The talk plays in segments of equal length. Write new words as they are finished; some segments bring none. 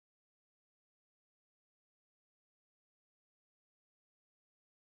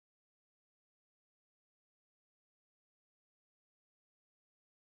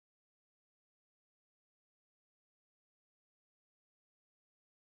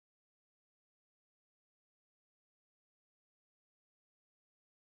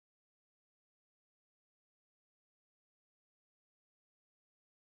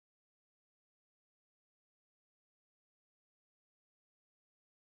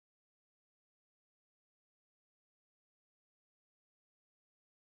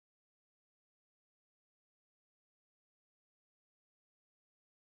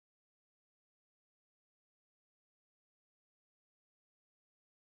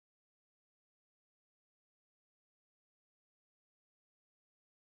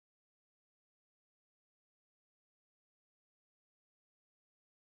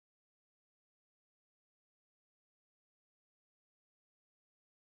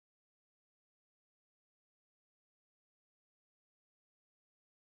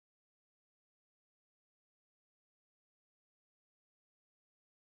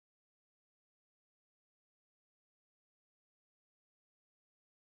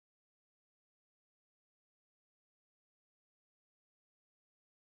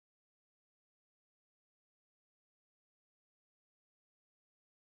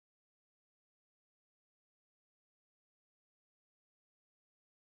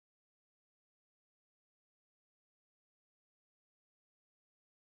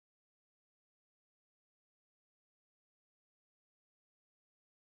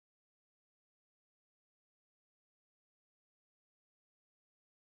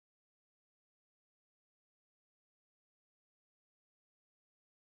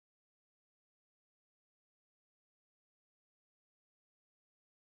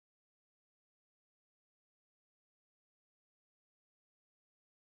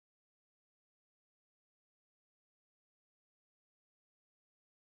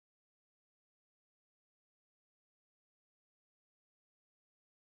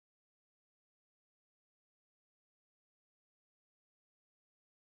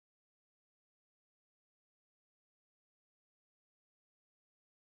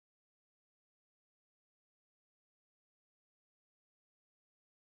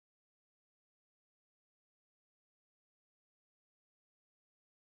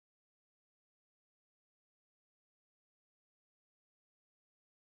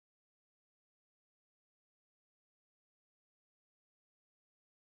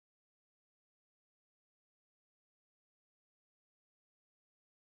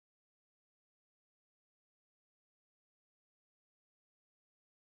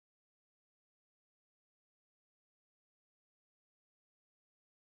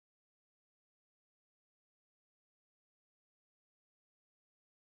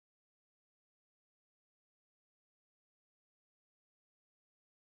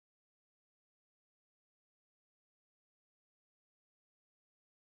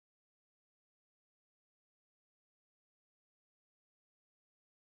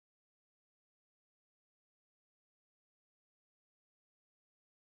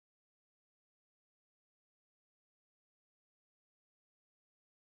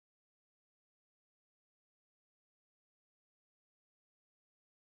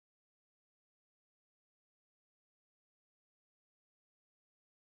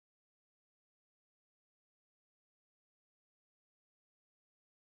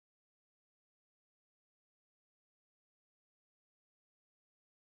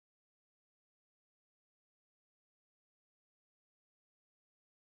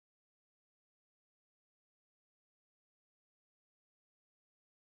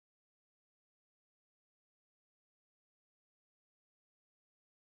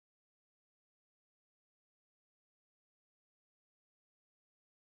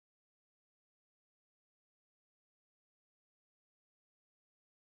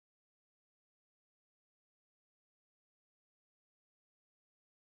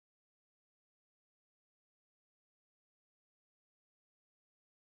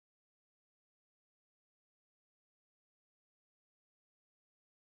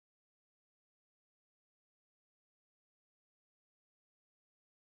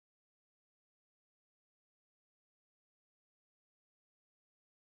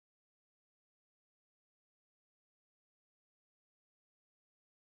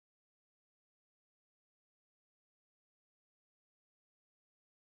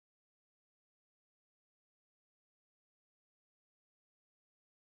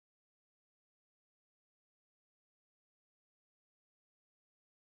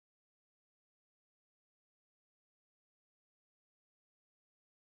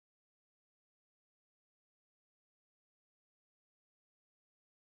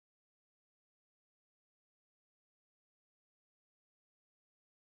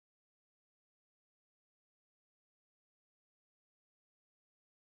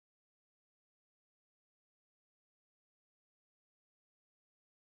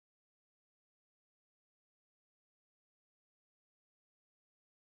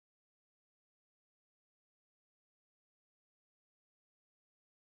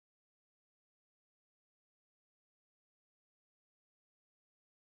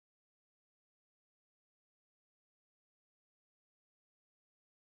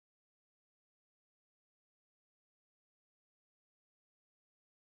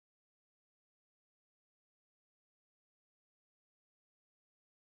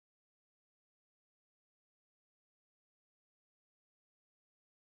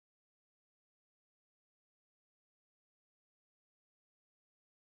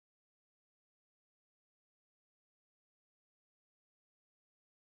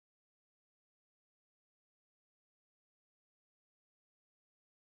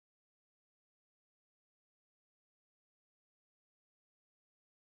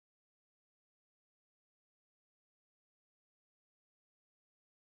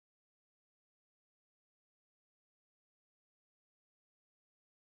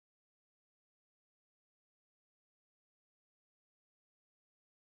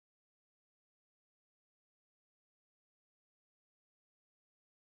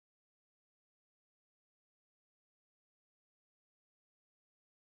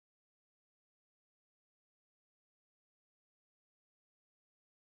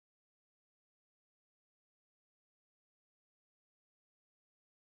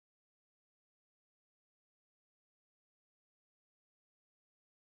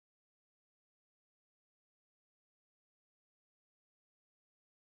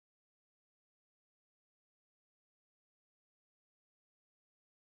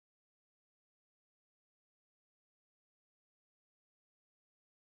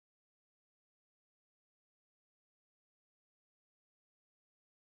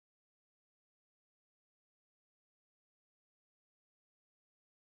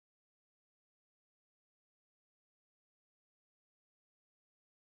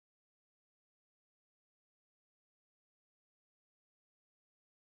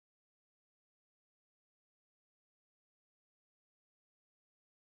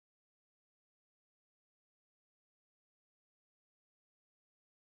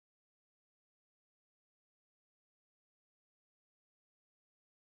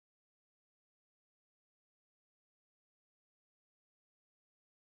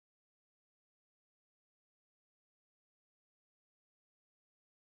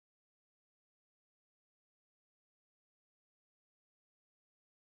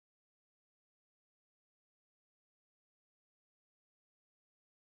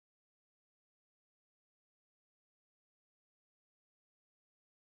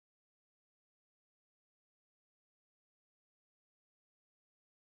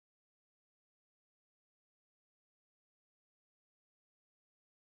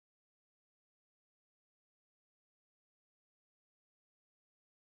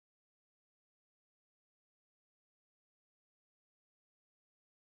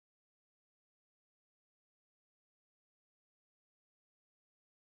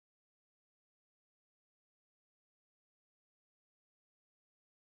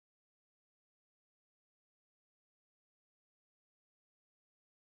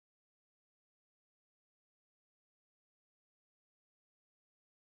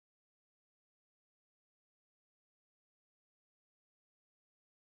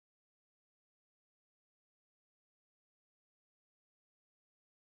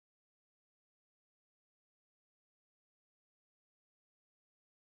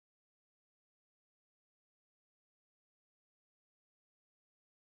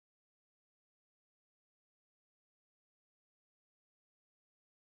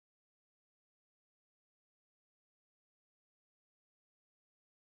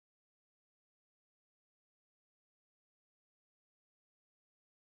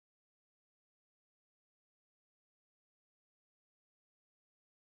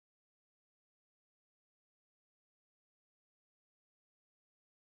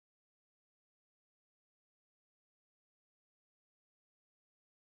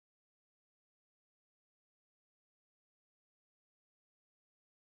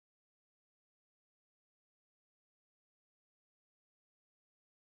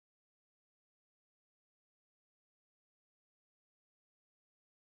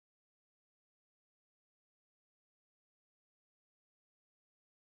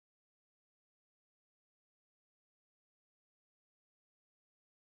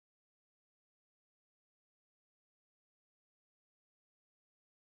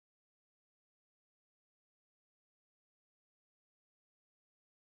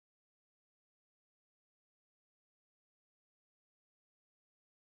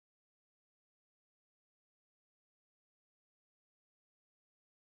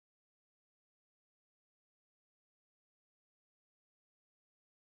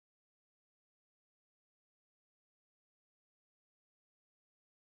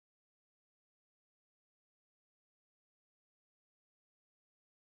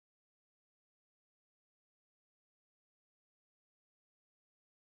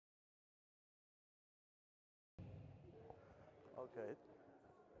good.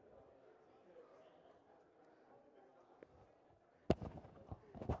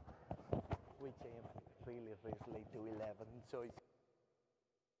 We came really recently to 11, so it's...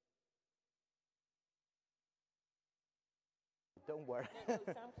 Don't worry. No,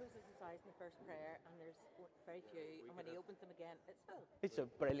 Sam closes his eyes in the first prayer, and there's very few, and when he opens them again, it's full. It's a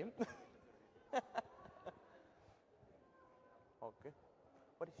brilliant. Okay.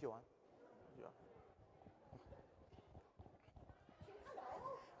 What is your one?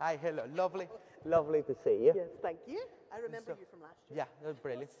 Hi, hello. Lovely to see you. Yes, thank you. I remember you from last year. Yeah, that's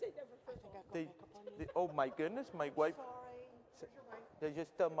brilliant. I think I've got makeup on you. Oh my goodness, my wife. Sorry. Where's your wife? They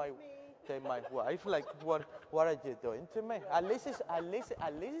just tell my wife, like, what are you doing to me? At least it's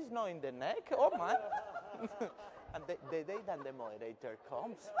not in the neck. Oh man. And the day that the moderator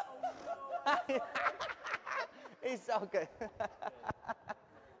comes. It's okay.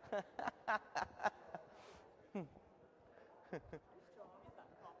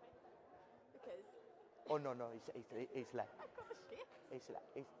 Oh no, it's like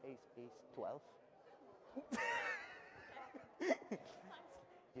it's 12.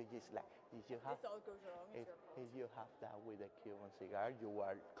 You just like you have. This all goes wrong. If you have that with a Cuban cigar, you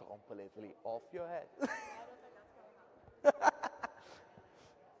are completely off your head. I don't think that's gonna happen.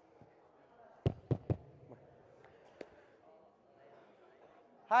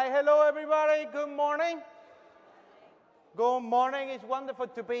 Hi, hello everybody. Good morning. Good morning. It's wonderful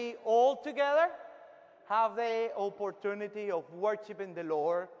to be all together. Have the opportunity of worshiping the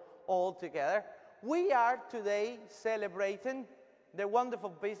Lord all together. We are today celebrating the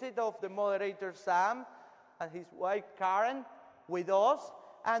wonderful visit of the moderator Sam and his wife Karen with us.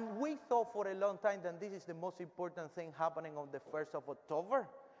 And we thought for a long time that this is the most important thing happening on the 1st of October,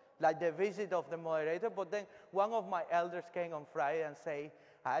 like the visit of the moderator. But then one of my elders came on Friday and said,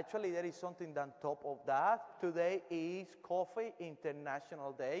 actually there is something on top of that. Today is Coffee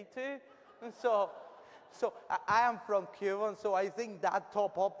International Day too. And so I am from Cuba, so I think that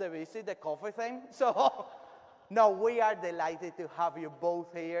top up the visit, the coffee thing. So, no, we are delighted to have you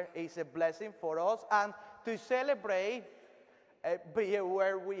both here. It's a blessing for us. And to celebrate, be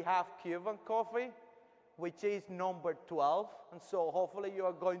aware we have Cuban coffee, which is number 12. And so hopefully you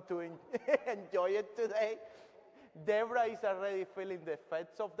are going to enjoy it today. Deborah is already feeling the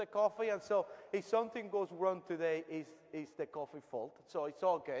effects of the coffee. And so if something goes wrong today, it's the coffee fault. So it's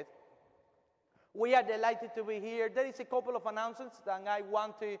all good. We are delighted to be here. There is a couple of announcements that I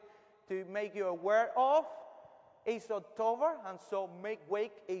want to make you aware of. It's October, and so Make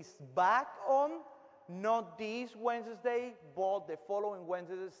Week is back on, not this Wednesday, but the following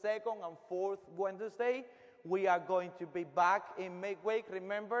Wednesday, 2nd and 4th Wednesday. We are going to be back in Make Week.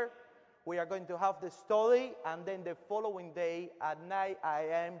 Remember, we are going to have the study, and then the following day at 9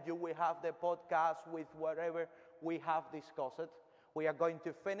 a.m., you will have the podcast with whatever we have discussed. We are going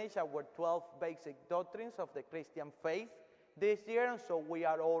to finish our 12 basic doctrines of the Christian faith this year, and so we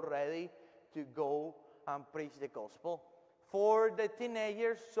are all ready to go and preach the gospel. For the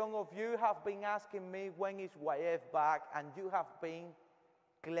teenagers, some of you have been asking me when is YF back, and you have been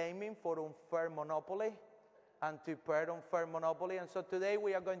claiming for unfair monopoly and to pair unfair monopoly. And so today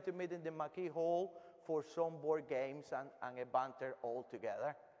we are going to meet in the McKee Hall for some board games and a banter all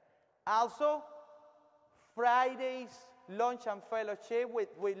together. Also, Friday's lunch and fellowship.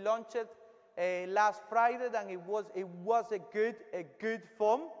 We launched it last Friday, and it was a good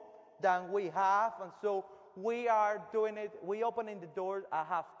fun that we have. And so we are doing it. We opening the door at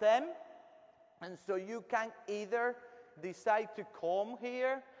 10:30, and so you can either decide to come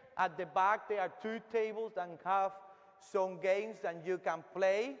here at the back. There are 2 tables that have some games that you can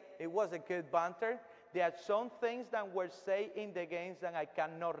play. It was a good banter. There are some things that were said in the games that I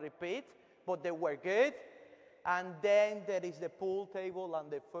cannot repeat, but they were good. And then there is the pool table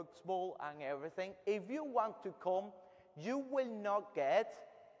and the football and everything. If you want to come, you will not get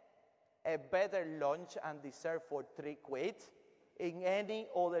a better lunch and dessert for £3 in any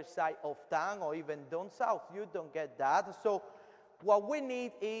other side of town or even down south. You don't get that. So what we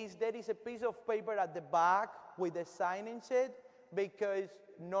need is there is a piece of paper at the back with a sign-in sheet, because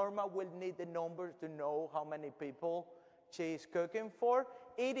Norma will need the numbers to know how many people she is cooking for.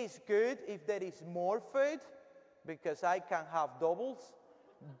 It is good if there is more food, because I can have doubles,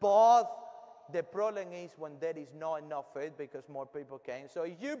 but the problem is when there is not enough food, because more people came. So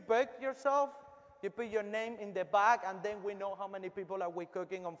if you book yourself, you put your name in the bag, and then we know how many people are we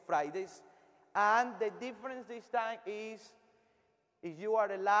cooking on Fridays. And the difference this time is, if you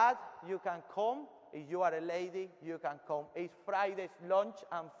are a lad, you can come. If you are a lady, you can come. It's Friday's lunch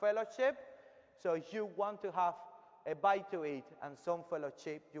and fellowship. So if you want to have a bite to eat and some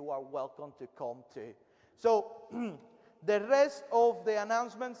fellowship, you are welcome to come too. So The rest of the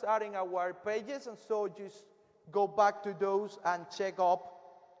announcements are in our pages, and so just go back to those and check up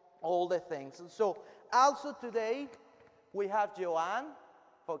all the things. And so also today we have Joanne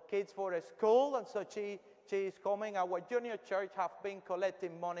for Kids for a School, and so she is coming. Our junior church have been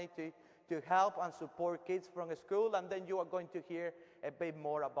collecting money to help and support kids from a school, and then you are going to hear a bit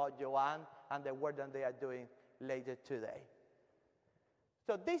more about Joanne and the work that they are doing later today.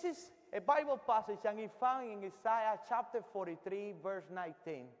 So this is a Bible passage, and it's found in Isaiah chapter 43, verse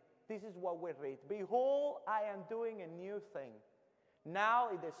 19. This is what we read. Behold, I am doing a new thing. Now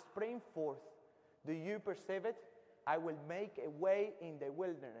it is spring forth. Do you perceive it? I will make a way in the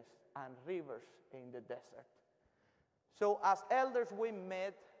wilderness and rivers in the desert. So as elders, we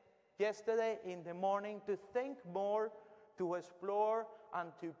met yesterday in the morning to think more, to explore,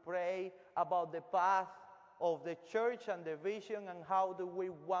 and to pray about the path of the church and the vision, and how do we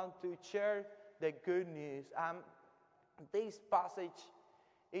want to share the good news. This passage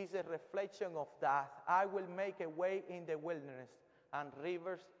is a reflection of that. I will make a way in the wilderness and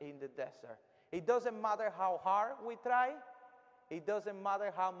rivers in the desert. It doesn't matter how hard we try. It doesn't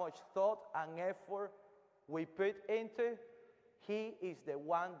matter how much thought and effort we put into. He is the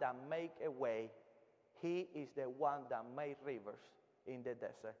one that make a way. He is the one that made rivers in the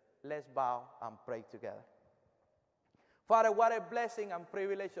desert. Let's bow and pray together. Father, what a blessing and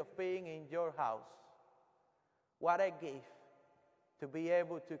privilege of being in your house. What a gift to be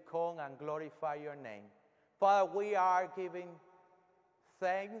able to come and glorify your name. Father, we are giving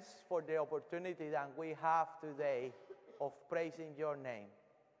thanks for the opportunity that we have today of praising your name.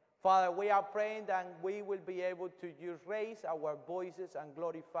 Father, we are praying that we will be able to just raise our voices and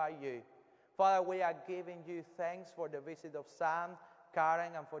glorify you. Father, we are giving you thanks for the visit of Sam,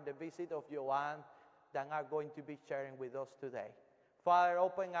 Karen, and for the visit of Joanne that are going to be sharing with us today. Father,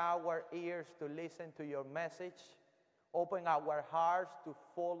 open our ears to listen to your message. Open our hearts to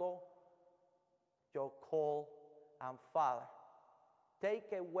follow your call. And Father, take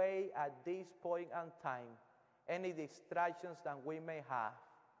away at this point in time any distractions that we may have.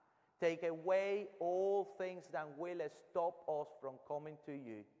 Take away all things that will stop us from coming to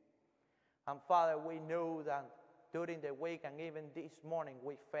you. And Father, we know that during the week and even this morning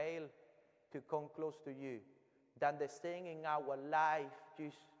we fail to come close to you, that the thing in our life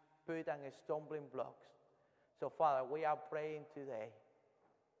just put on stumbling blocks. So Father, we are praying today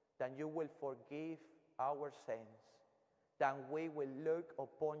that you will forgive our sins, that we will look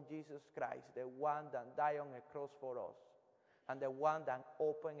upon Jesus Christ, the one that died on a cross for us, and the one that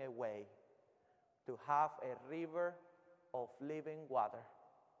opened a way to have a river of living water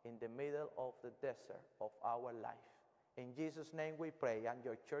in the middle of the desert of our life. In Jesus' name we pray, and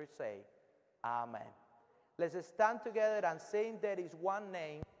your church say, Amen. Let's stand together and sing There Is One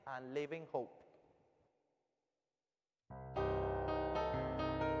Name and Living Hope.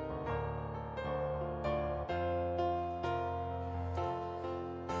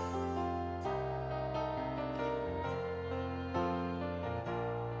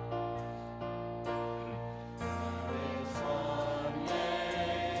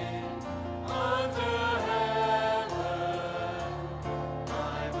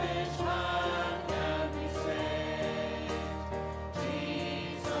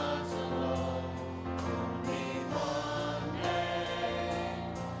 Jesus alone, only one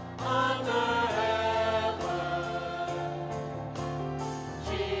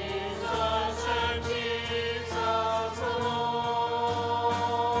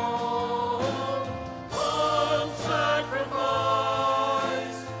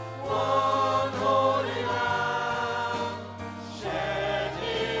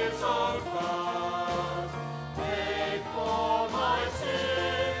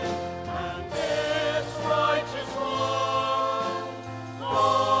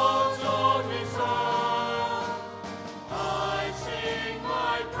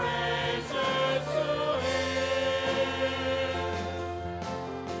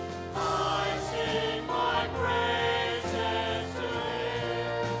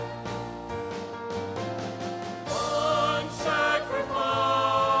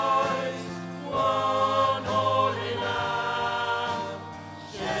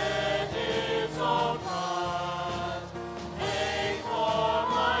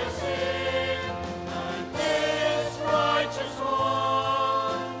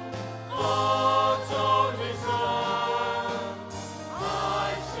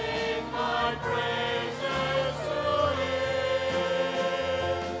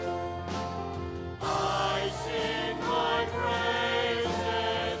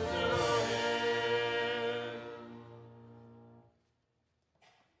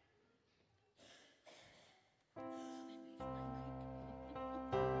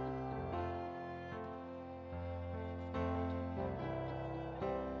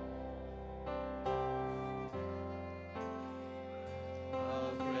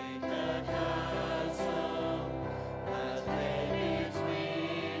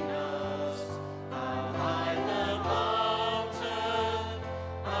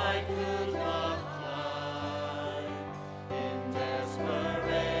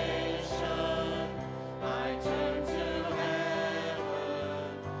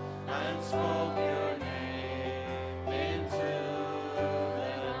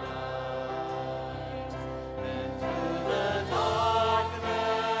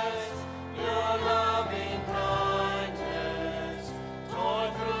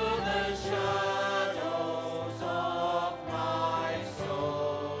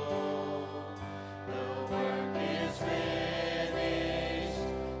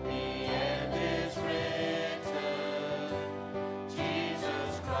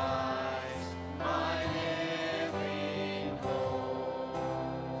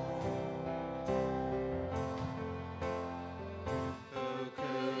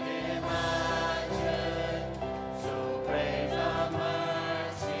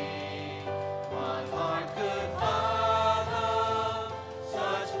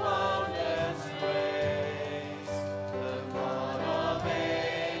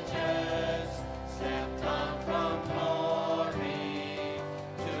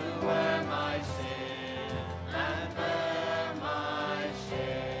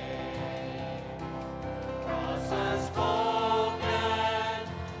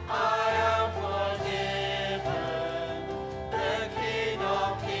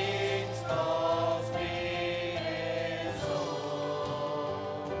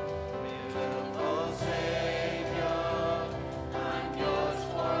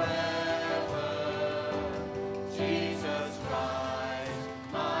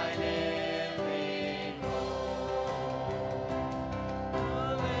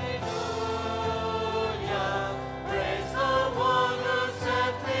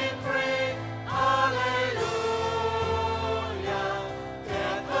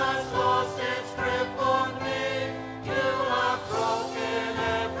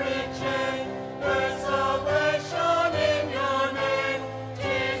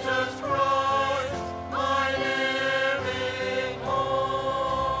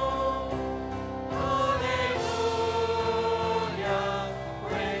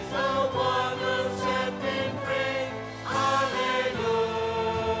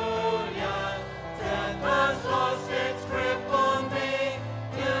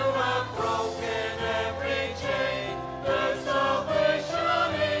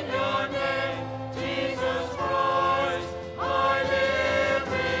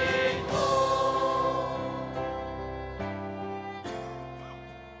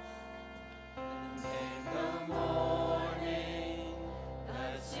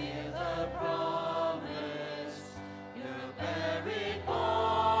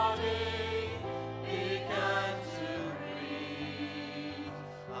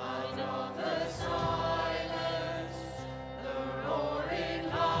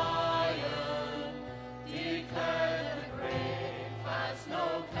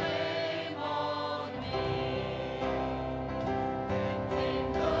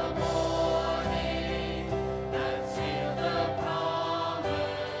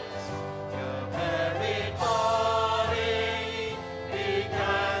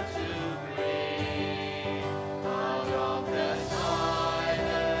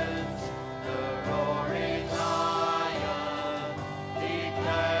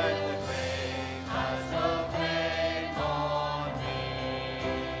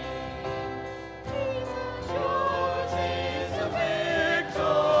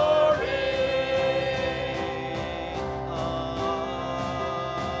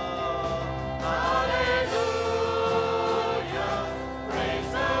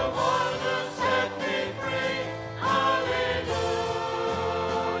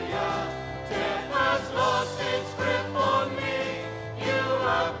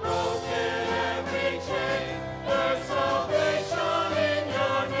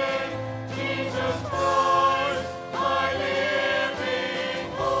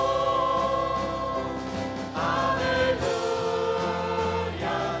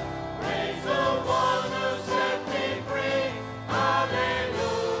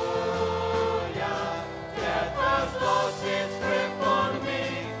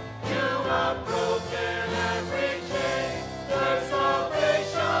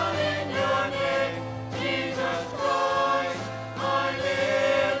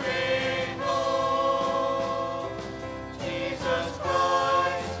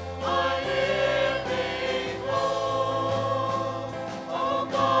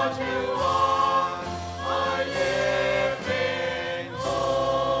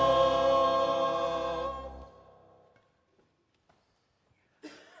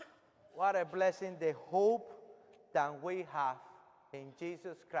what a blessing, the hope that we have in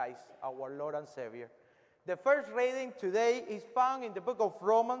Jesus Christ, our Lord and Savior. The first reading today is found in the book of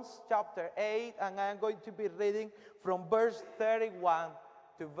Romans, chapter 8, and I'm going to be reading from verse 31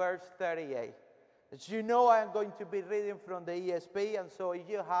 to verse 38. As you know, I'm going to be reading from the ESV, and so if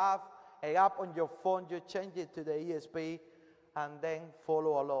you have an app on your phone, you change it to the ESV, and then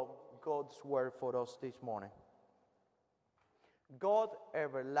follow along God's word for us this morning. God,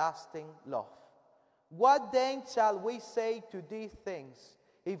 everlasting love. What then shall we say to these things?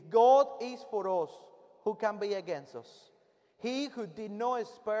 If God is for us, who can be against us? He who did not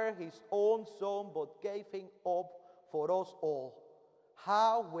spare his own son, but gave him up for us all,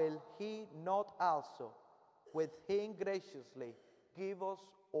 how will he not also with him graciously give us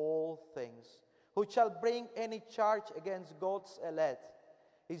all things? Who shall bring any charge against God's elect?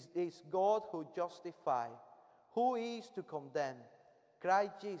 It is God who justifies. Who is to condemn?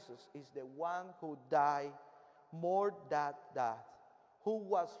 Christ Jesus is the one who died, more than that, who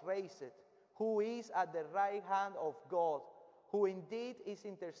was raised, who is at the right hand of God, who indeed is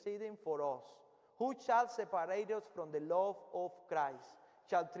interceding for us. Who shall separate us from the love of Christ?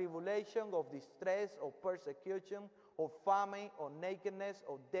 Shall tribulation, or distress, or persecution, or famine, or nakedness,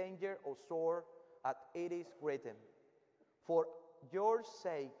 or danger, or sword? As it is written, for your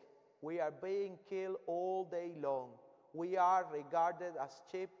sake we are being killed all day long. We are regarded as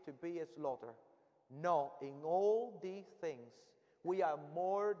sheep to be slaughtered. No, in all these things we are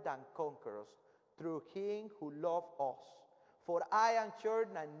more than conquerors through him who loved us. For I am sure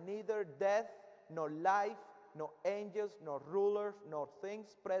that neither death, nor life, nor angels, nor rulers, nor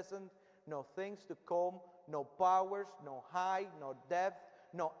things present, nor things to come, no powers, no height, nor depth,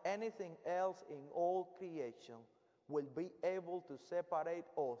 nor anything else in all creation will be able to separate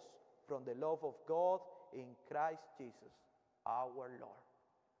us from the love of God in Christ Jesus, our Lord.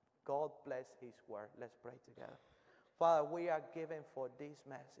 God bless his word. Let's pray together. Father, we are given for this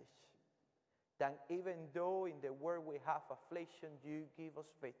message that even though in the world we have affliction, you give us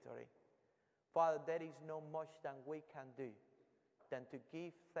victory. Father, there is no much that we can do than to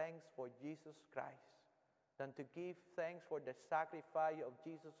give thanks for Jesus Christ, than to give thanks for the sacrifice of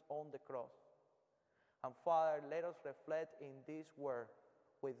Jesus on the cross. And Father, let us reflect in this word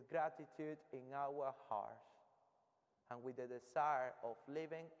with gratitude in our hearts and with the desire of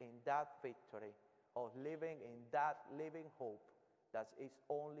living in that victory, of living in that living hope that is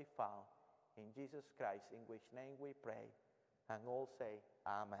only found in Jesus Christ, in which name we pray, and all say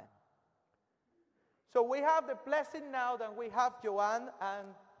amen. So we have the blessing now that we have Joanne and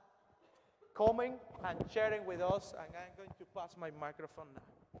coming and sharing with us, and I'm going to pass my microphone now.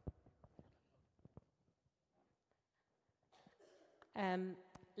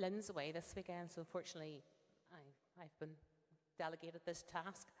 Lynn's away this weekend, so unfortunately I've been delegated this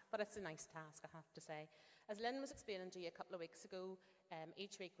task, but it's a nice task, I have to say. As Lynn was explaining to you a couple of weeks ago,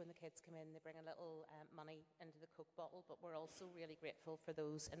 each week when the kids come in, they bring a little money into the Coke bottle, but we're also really grateful for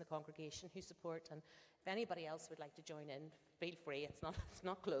those in the congregation who support, and if anybody else would like to join in, feel free, it's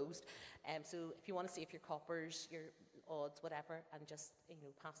not closed. So if you want to save your coppers, your odds, whatever, and just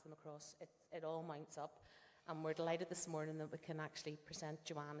pass them across, it all mounts up. And we're delighted this morning that we can actually present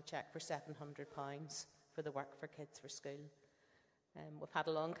Joanne a cheque for £700 for the work for Kids for School. We've had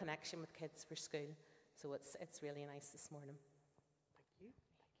a long connection with Kids for School, so it's really nice this morning. Thank you.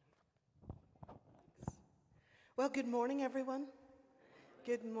 Thanks. Well, good morning, everyone.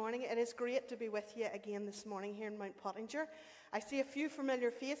 Good morning. It is great to be with you again this morning here in Mountpottinger. I see a few familiar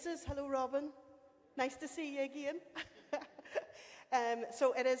faces. Hello, Robin. Nice to see you again.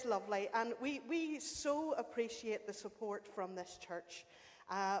 So it is lovely, and we so appreciate the support from this church.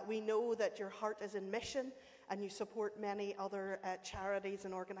 We know that your heart is in mission, and you support many other charities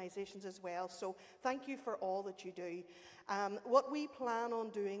and organisations as well. So thank you for all that you do. What we plan on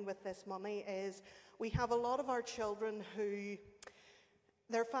doing with this money is we have a lot of our children who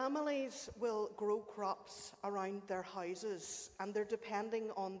their families will grow crops around their houses, and they're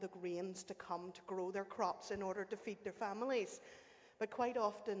depending on the rains to come to grow their crops in order to feed their families. But quite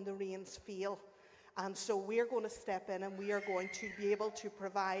often the rains fail, and so we're going to step in and we are going to be able to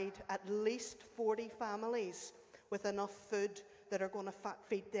provide at least 40 families with enough food that are going to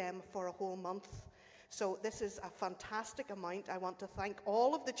feed them for a whole month. So this is a fantastic amount. I want to thank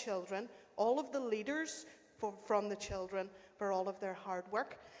all of the children, all of the leaders from the children for all of their hard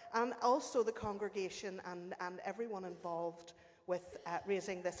work, and also the congregation and everyone involved with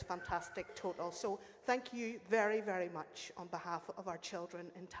raising this fantastic total. So thank you very, very much on behalf of our children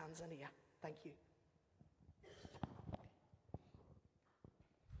in Tanzania. Thank you.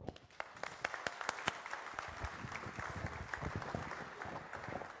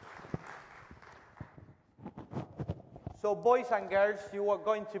 So boys and girls, you are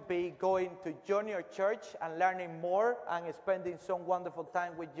going to be going to junior church and learning more and spending some wonderful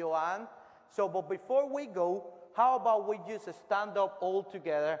time with Joanne. So, but before we go, how about we just stand up all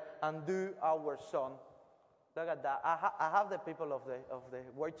together and do our song? Look at that. I have the people of the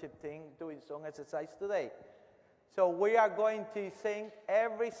worship team doing song exercise today. So we are going to sing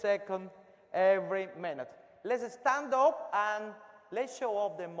every second, every minute. Let's stand up and let's show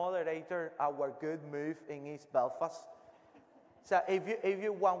off the moderator our good move in East Belfast. So if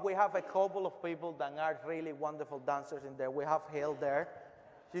you want, we have a couple of people that are really wonderful dancers in there. We have Hill there.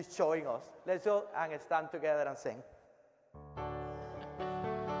 She's showing us. Let's go and stand together and sing.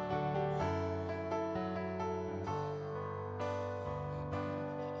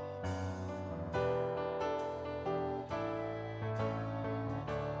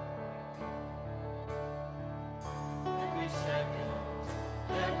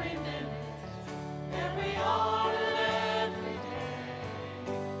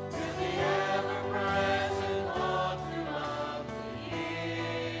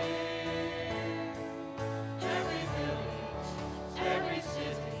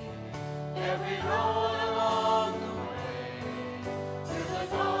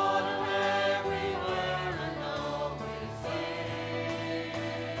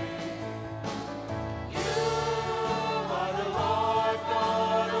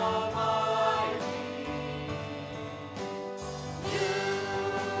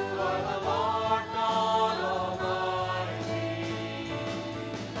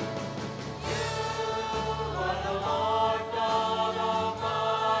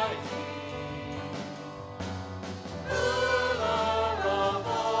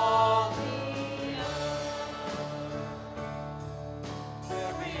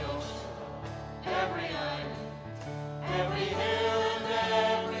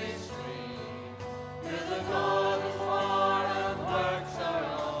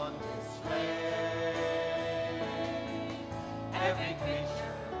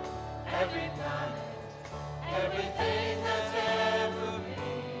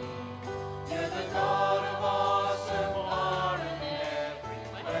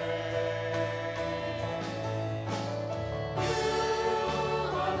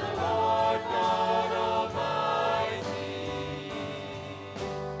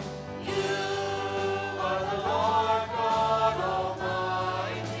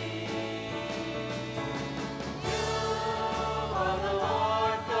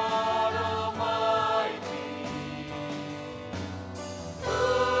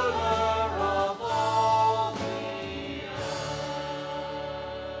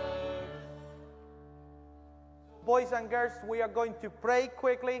 Boys and girls, we are going to pray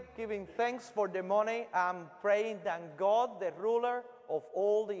quickly, giving thanks for the money and praying that God, the ruler of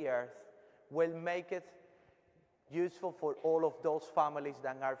all the earth, will make it useful for all of those families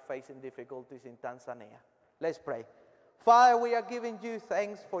that are facing difficulties in Tanzania. Let's pray. Father, we are giving you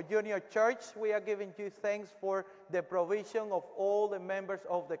thanks for Junior Church. We are giving you thanks for the provision of all the members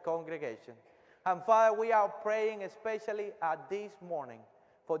of the congregation. And Father, we are praying especially at this morning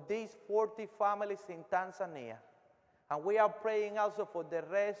for these 40 families in Tanzania. And we are praying also for the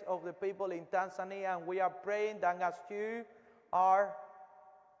rest of the people in Tanzania. And we are praying that as you are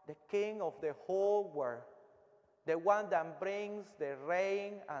the King of the whole world, the one that brings the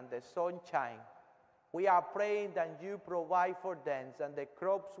rain and the sunshine, we are praying that you provide for them and the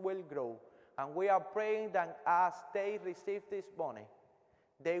crops will grow. And we are praying that as they receive this money,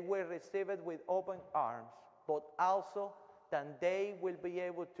 they will receive it with open arms, but also that they will be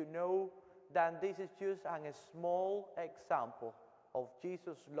able to know that this is just a small example of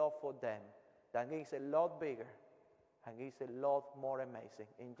Jesus' love for them, that is a lot bigger and is a lot more amazing.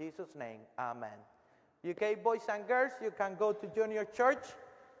 In Jesus' name, amen. Okay, boys and girls, you can go to Junior Church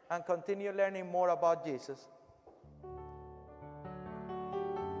and continue learning more about Jesus.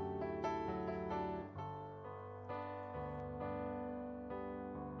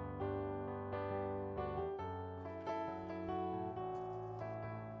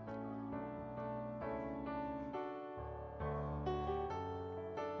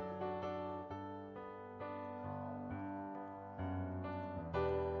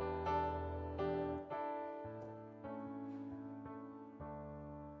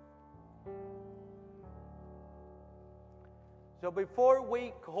 So before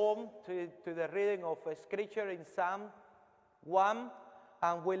we come to the reading of a scripture in Psalm 1,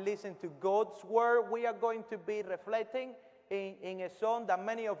 and we listen to God's word, we are going to be reflecting in a song that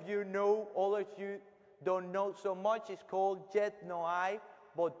many of you know, others you don't know so much. It's called Yet No I,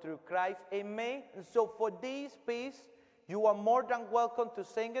 But Through Christ in Me. And so for this piece, you are more than welcome to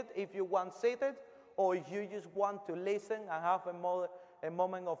sing it if you want seated, or if you just want to listen and have a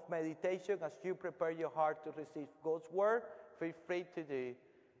moment of meditation as you prepare your heart to receive God's word, feel free to do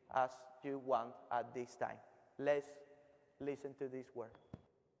as you want at this time. Let's listen to this word.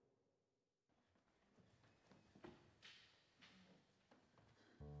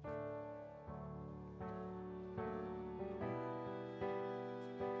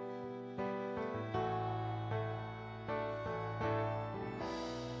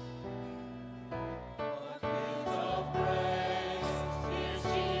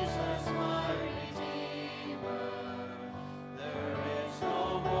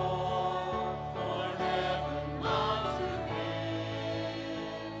 No more for heaven not to give.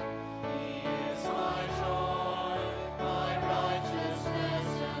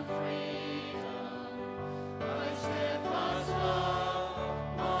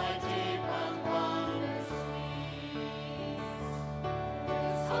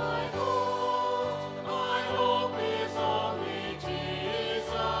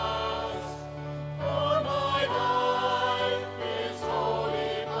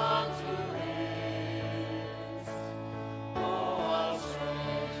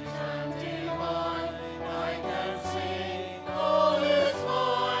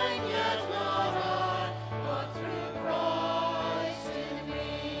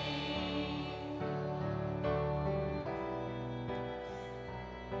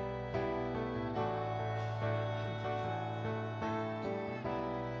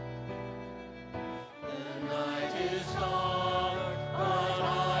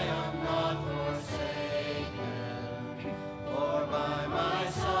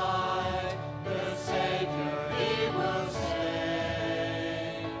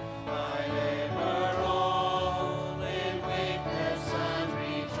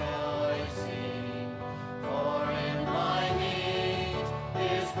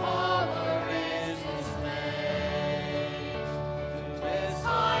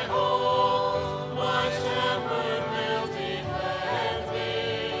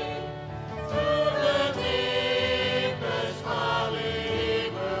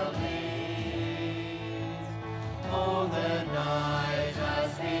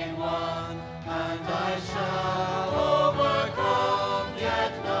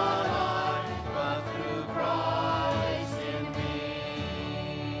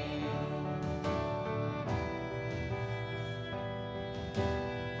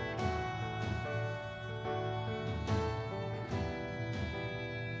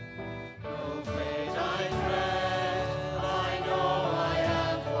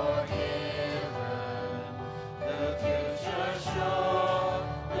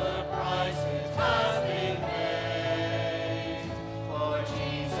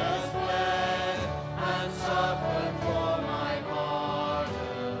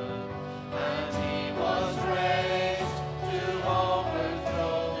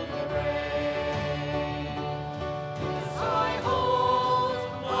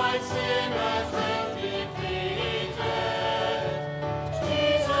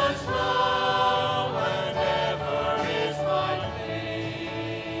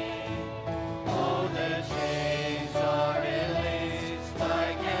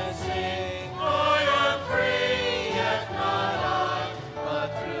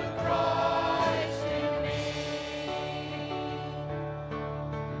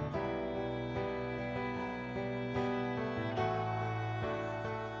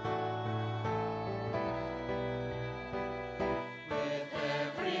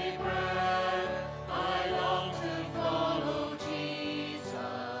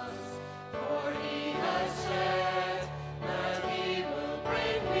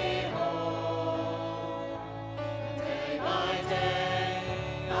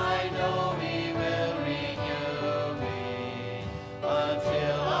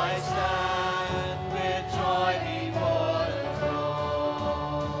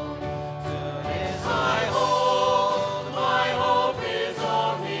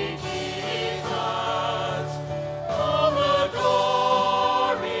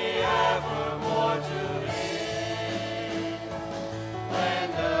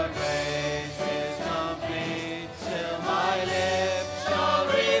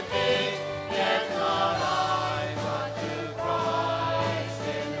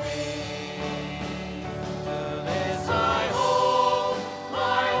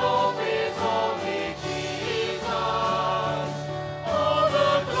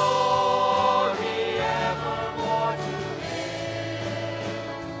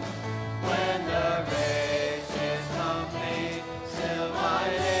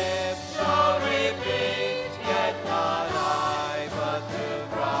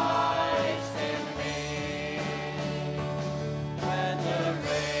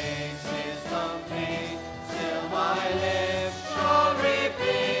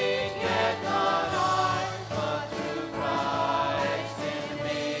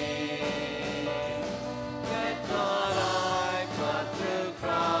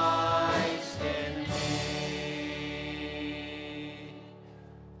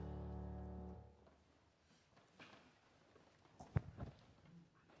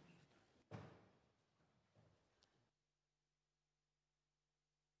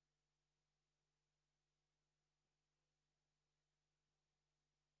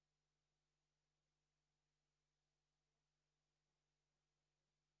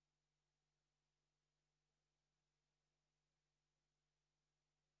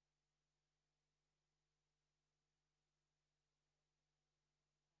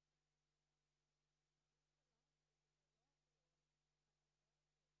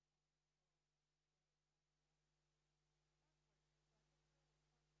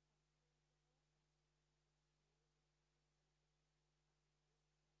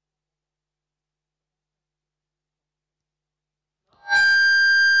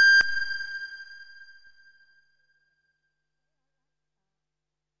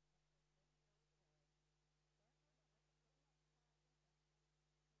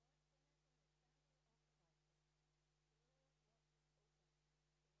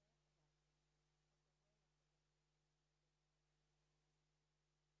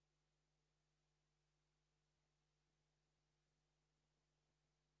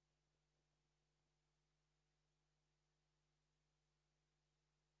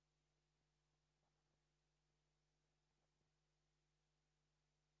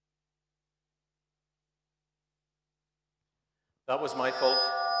 That was my fault,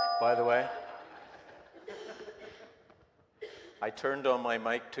 by the way. I turned on my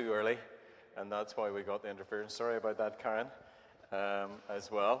mic too early, and that's why we got the interference. Sorry about that, Karen,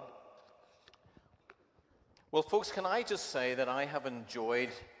 as well. Well, folks, can I just say that I have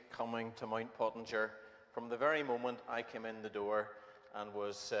enjoyed coming to Mountpottinger from the very moment I came in the door and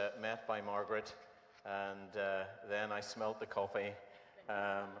was met by Margaret, and then I smelt the coffee,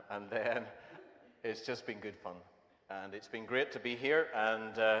 and then it's just been good fun. And it's been great to be here,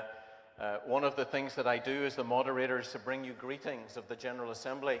 and one of the things that I do as the moderator is to bring you greetings of the General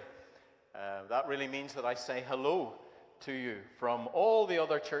Assembly. That really means that I say hello to you from all the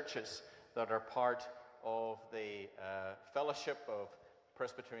other churches that are part of the Fellowship of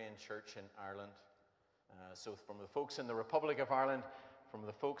Presbyterian Church in Ireland. So from the folks in the Republic of Ireland, from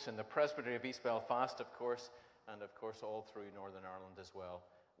the folks in the Presbytery of East Belfast, of course, and of course all through Northern Ireland as well,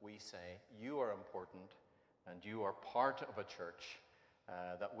 we say you are important and you are part of a church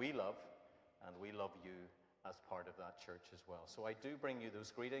that we love, and we love you as part of that church as well. So I do bring you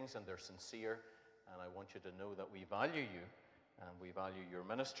those greetings, and they're sincere, and I want you to know that we value you, and we value your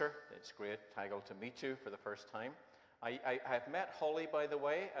minister. It's great, Taggle, to meet you for the first time. I have met Holly, by the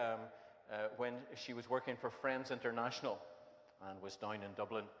way, when she was working for Friends International and was down in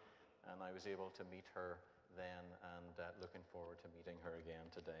Dublin, and I was able to meet her then, and looking forward to meeting her again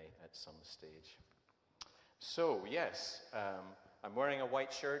today at some stage. So, yes, I'm wearing a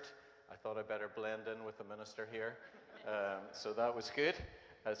white shirt. I thought I'd better blend in with the minister here. So that was good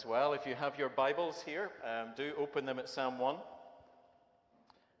as well. If you have your Bibles here, do open them at Psalm 1.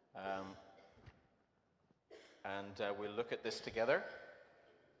 And we'll look at this together.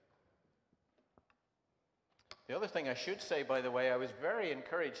 The other thing I should say, by the way, I was very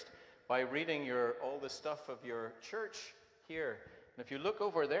encouraged by reading all the stuff of your church here. And if you look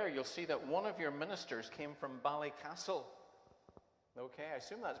over there, you'll see that one of your ministers came from Ballycastle. Okay, I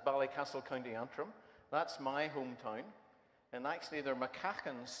assume that's Ballycastle, County Antrim. That's my hometown. And actually, there are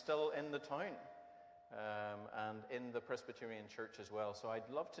Macackans still in the town and in the Presbyterian Church as well. So I'd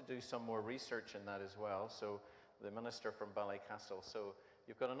love to do some more research in that as well. So the minister from Ballycastle. So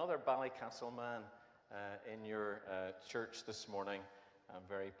you've got another Ballycastle man in your church this morning. I'm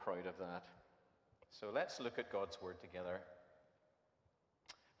very proud of that. So let's look at God's Word together.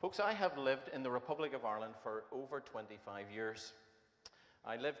 Folks, I have lived in the Republic of Ireland for over 25 years.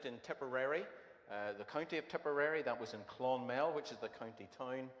 I lived in Tipperary, the county of Tipperary. That was in Clonmel, which is the county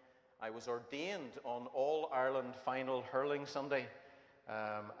town. I was ordained on All-Ireland Final Hurling Sunday,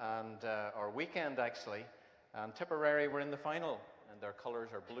 or weekend actually, and Tipperary were in the final, and their colours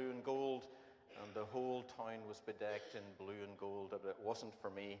are blue and gold, and the whole town was bedecked in blue and gold. But it wasn't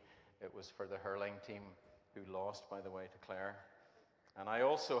for me, it was for the hurling team, who lost, by the way, to Clare. And I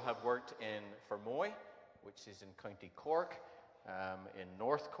also have worked in Fermoy, which is in County Cork, in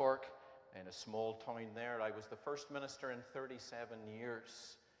North Cork, in a small town there. I was the first minister in 37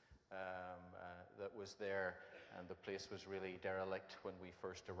 years that was there, and the place was really derelict when we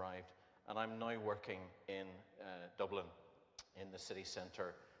first arrived. And I'm now working in Dublin, in the city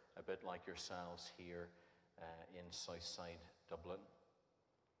centre, a bit like yourselves here in Southside Dublin.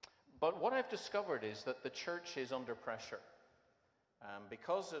 But what I've discovered is that the church is under pressure.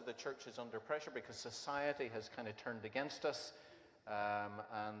 Because of the church is under pressure, because society has kind of turned against us,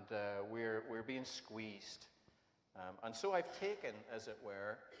 and we're being squeezed. And so I've taken, as it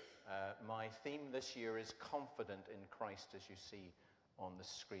were, my theme this year is confident in Christ, as you see on the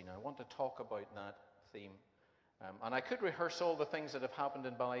screen. I want to talk about that theme. And I could rehearse all the things that have happened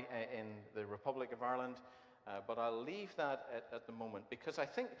in the Republic of Ireland, but I'll leave that at the moment, because I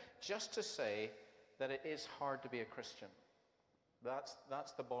think just to say that it is hard to be a Christian.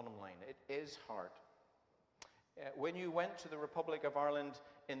 That's the bottom line. It is hard. When you went to the Republic of Ireland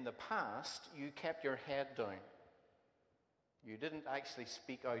in the past, you kept your head down. You didn't actually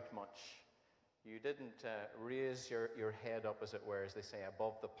speak out much. You didn't raise your head up, as it were, as they say,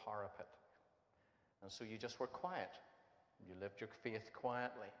 above the parapet. And so you just were quiet. You lived your faith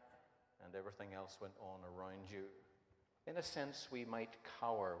quietly, and everything else went on around you. In a sense, we might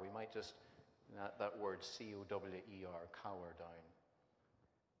cower. We might just, that word C-O-W-E-R, cower down.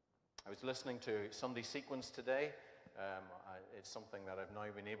 I was listening to Sunday Sequence today. It's something that I've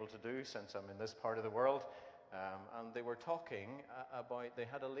now been able to do since I'm in this part of the world. And they were talking about, they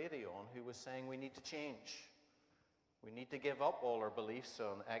had a lady on who was saying we need to change. We need to give up all our beliefs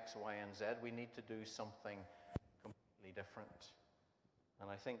on X, Y, and Z. We need to do something completely different. And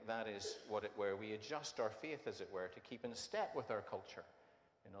I think that is where we adjust our faith, as it were, to keep in step with our culture.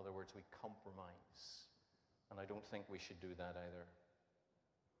 In other words, we compromise. And I don't think we should do that either.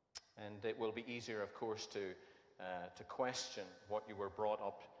 And it will be easier, of course, to to question what you were brought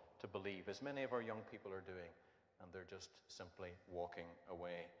up to believe, as many of our young people are doing, and they're just simply walking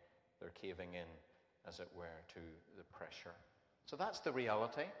away. They're caving in, as it were, to the pressure. So that's the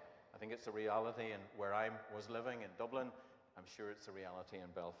reality. I think it's the reality in where I was living in Dublin. I'm sure it's the reality in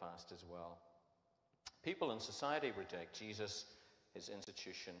Belfast as well. People in society reject Jesus, his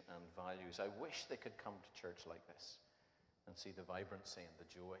institution and values. I wish they could come to church like this and see the vibrancy and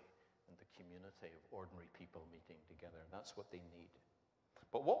the joy and the community of ordinary people meeting together. That's what they need.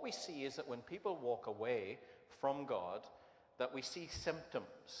 But what we see is that when people walk away from God, that we see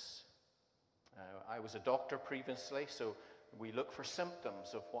symptoms. I was a doctor previously, so we look for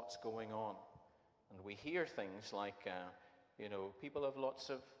symptoms of what's going on. And we hear things like, people have lots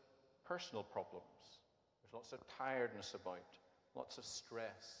of personal problems. There's lots of tiredness about, lots of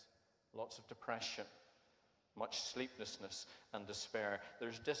stress, lots of depression, much sleeplessness and despair.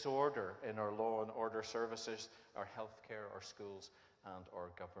 There's disorder in our law and order services, our healthcare, our schools, and our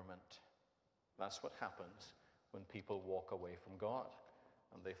government. That's what happens when people walk away from God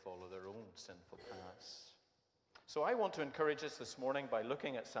and they follow their own sinful paths. So I want to encourage us this morning by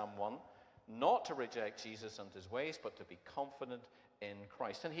looking at Psalm 1, not to reject Jesus and his ways, but to be confident in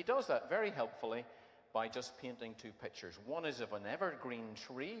Christ. And he does that very helpfully by just painting two pictures. One is of an evergreen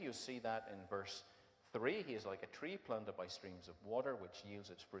tree. You see that in verse 3. He is like a tree planted by streams of water, which yields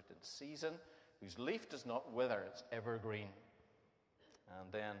its fruit in season, whose leaf does not wither, it's evergreen. And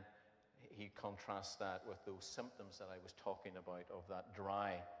then he contrasts that with those symptoms that I was talking about of that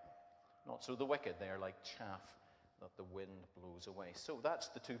dry. Not so the wicked, they are like chaff that the wind blows away. So that's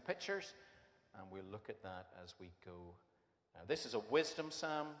the two pictures, and we'll look at that as we go. This is a wisdom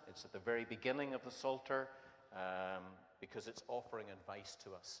psalm. It's at the very beginning of the Psalter, because it's offering advice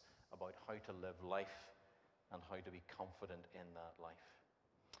to us about how to live life and how to be confident in that life.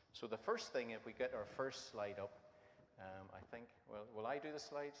 So the first thing, if we get our first slide up, I think, well, will I do the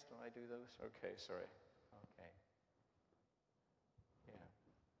slides? Do I do those? Okay, sorry. Okay. Yeah.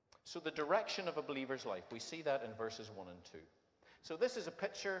 So the direction of a believer's life, we see that in verses 1 and 2. So this is a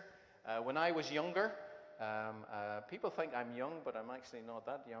picture when I was younger. People think I'm young, but I'm actually not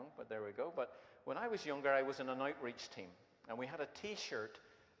that young, but there we go. But when I was younger, I was in an outreach team, and we had a T-shirt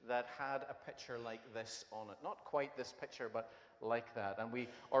that had a picture like this on it. Not quite this picture, but like that. And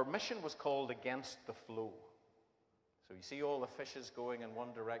our mission was called Against the Flow. So you see all the fishes going in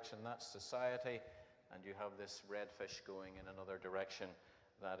one direction, that's society, and you have this red fish going in another direction.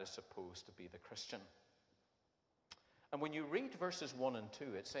 That is supposed to be the Christian. And when you read verses 1 and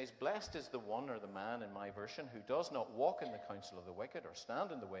 2, it says, "Blessed is the one," or the man in my version, "who does not walk in the counsel of the wicked, or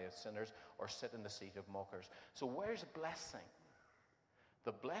stand in the way of sinners, or sit in the seat of mockers." So where's blessing?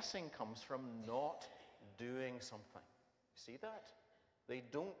 The blessing comes from not doing something. See that? They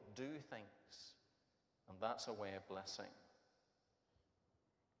don't do things. And that's a way of blessing.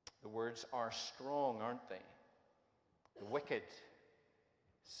 The words are strong, aren't they? The wicked,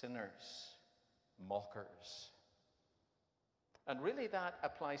 sinners, mockers. And really that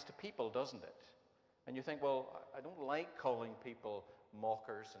applies to people, doesn't it? And you think, well, I don't like calling people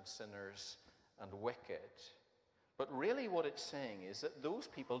mockers and sinners and wicked. But really what it's saying is that those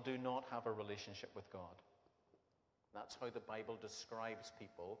people do not have a relationship with God. That's how the Bible describes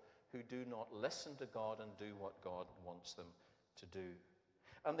people who do not listen to God and do what God wants them to do.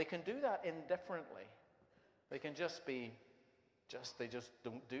 And they can do that indifferently. They can just be, they just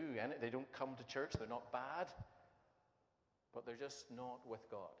don't do anything. They don't come to church. They're not bad. But they're just not with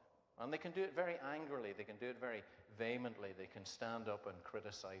God. And they can do it very angrily. They can do it very vehemently. They can stand up and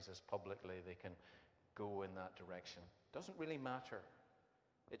criticize us publicly. They can go in that direction. Doesn't really matter.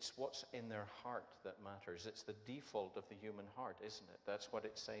 It's what's in their heart that matters. It's the default of the human heart, isn't it? That's what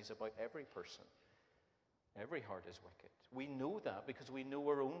it says about every person. Every heart is wicked. We know that because we know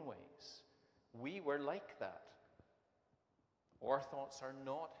our own ways. We were like that. Our thoughts are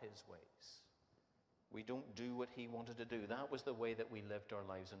not his ways. We don't do what he wanted to do. That was the way that we lived our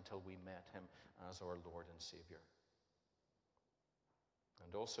lives until we met him as our Lord and Savior.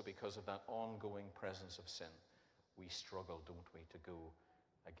 And also because of that ongoing presence of sin, we struggle, don't we, to go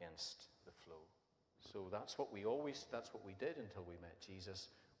against the flow. So that's what we did until we met Jesus.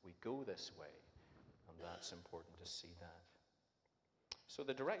 We go this way, and that's important to see that. So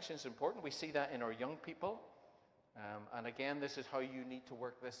the direction is important. We see that in our young people. And again, this is how you need to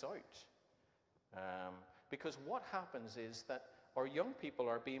work this out. Because what happens is that our young people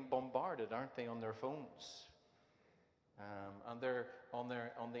are being bombarded, aren't they, on their phones? And they're on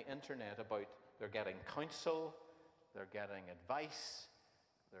the internet they're getting counsel, they're getting advice,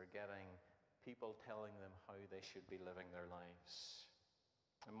 they're getting people telling them how they should be living their lives.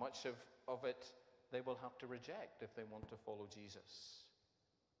 And much of it they will have to reject if they want to follow Jesus.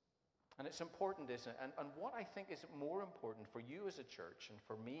 And it's important, isn't it? And what I think is more important for you as a church and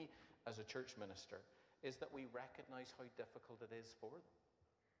for me as a church minister is that we recognize how difficult it is for them.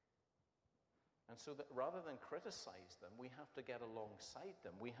 And so that rather than criticize them, we have to get alongside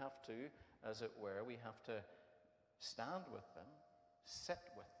them. We have to, as it were, we have to stand with them, sit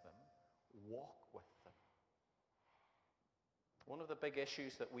with them, walk with them. One of the big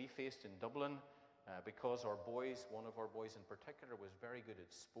issues that we faced in Dublin, because one of our boys in particular, was very good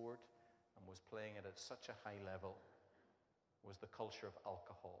at sport and was playing it at such a high level, was the culture of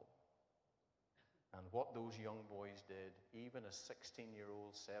alcohol. And what those young boys did, even as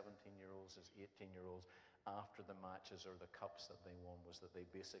 16-year-olds, 17-year-olds, as 18-year-olds, after the matches or the cups that they won, was that they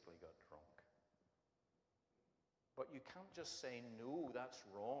basically got drunk. But you can't just say, no, that's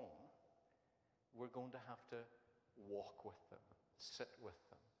wrong. We're going to have to walk with them, sit with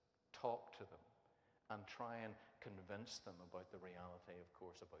them, talk to them, and try and convince them about the reality, of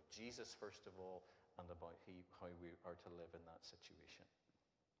course, about Jesus, first of all, and about how we are to live in that situation.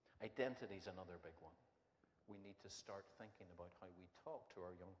 Identity is another big one. We need to start thinking about how we talk to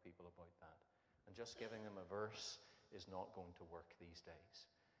our young people about that. And just giving them a verse is not going to work these days.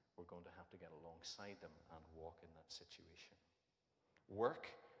 We're going to have to get alongside them and walk in that situation. Work,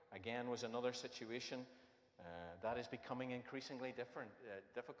 again, was another situation that is becoming increasingly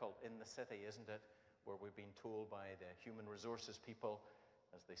difficult in the city, isn't it? Where we've been told by the human resources people,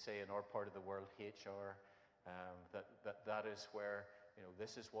 as they say in our part of the world, HR, that is where,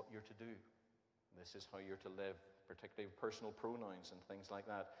 this is what you're to do. This is how you're to live, particularly personal pronouns and things like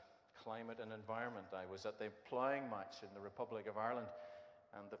that. Climate and environment. I was at the ploughing match in the Republic of Ireland,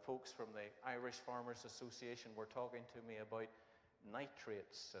 and the folks from the Irish Farmers Association were talking to me about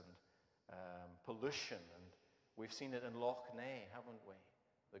nitrates and pollution, and we've seen it in Loch Ness, haven't we?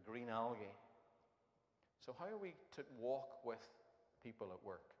 The green algae. So how are we to walk with people at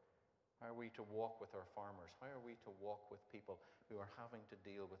work? How are we to walk with our farmers? How are we to walk with people who are having to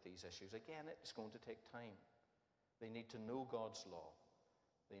deal with these issues? Again, it's going to take time. They need to know God's law.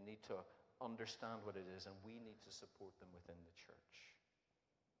 They need to understand what it is, and we need to support them within the church.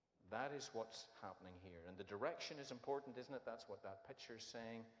 That is what's happening here. And the direction is important, isn't it? That's what that picture is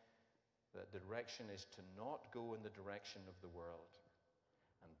saying. That the direction is to not go in the direction of the world.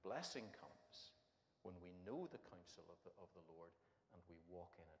 And blessing comes when we know the counsel of the Lord and we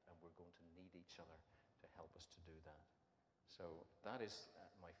walk in it, and we're going to need each other to help us to do that. So that is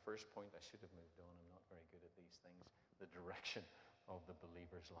my first point. I should have moved on. I'm not very good at these things. The direction of the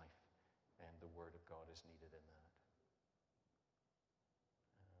believer's life, and the Word of God is needed in that.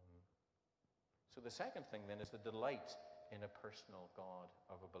 So the second thing then is the delight in a personal God,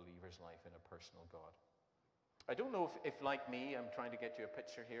 of a believer's life in a personal God. I don't know if like me, I'm trying to get you a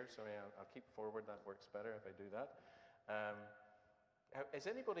picture here. Sorry, I'll keep forward. That works better if I do that. Has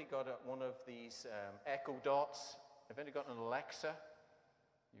anybody got one of these Echo Dots? Have anybody got an Alexa?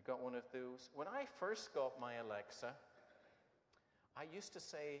 You got one of those? When I first got my Alexa, I used to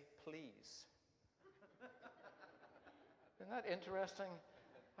say, please. Isn't that interesting?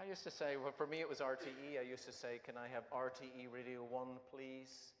 I used to say, well, for me it was RTE. I used to say, can I have RTE Radio 1,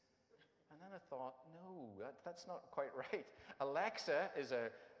 please? And then I thought, no, that's not quite right. Alexa is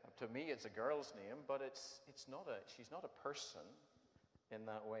to me, it's a girl's name, but she's not a person in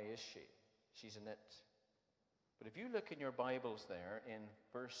that way, is she? She's an it. But if you look in your Bibles there, in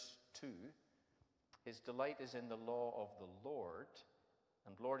verse 2, his delight is in the law of the Lord,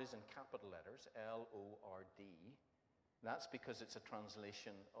 and Lord is in capital letters, L-O-R-D. That's because it's a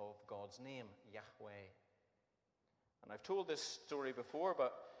translation of God's name, Yahweh. And I've told this story before,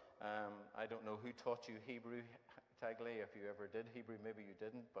 but I don't know who taught you Hebrew, Tagley, if you ever did Hebrew, maybe you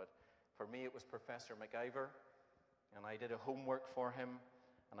didn't, but for me it was Professor MacIver, and I did a homework for him,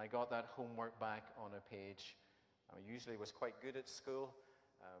 and I got that homework back on a page. I usually was quite good at school,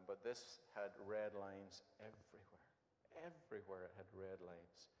 but this had red lines everywhere. Everywhere it had red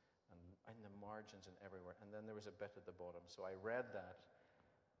lines, and in the margins and everywhere, and then there was a bit at the bottom. So I read that,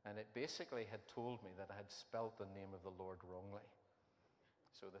 and it basically had told me that I had spelt the name of the Lord wrongly.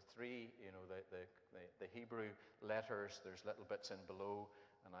 So the three, the Hebrew letters, there's little bits in below,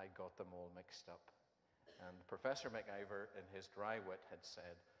 and I got them all mixed up. And Professor MacIver, in his dry wit, had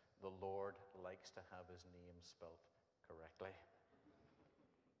said, the Lord likes to have his name spelt correctly.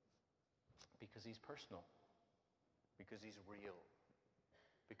 Because he's personal. Because he's real.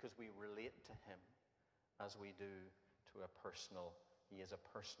 Because we relate to him as we do to he is a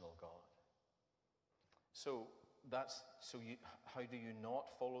personal God. So how do you not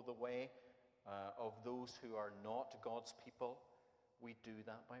follow the way of those who are not God's people? we do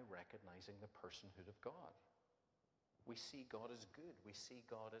that by recognizing the personhood of God. We see God as good. We see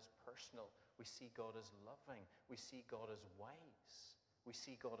God as personal. We see God as loving. We see God as wise. We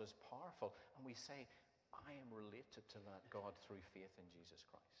see God as powerful. And we say, I am related to that God through faith in Jesus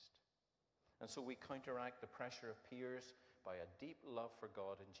Christ. And so we counteract the pressure of peers by a deep love for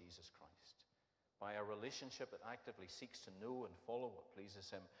God in Jesus Christ, by a relationship that actively seeks to know and follow what pleases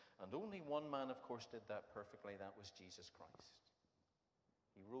him. And only one man, of course, did that perfectly. That was Jesus Christ.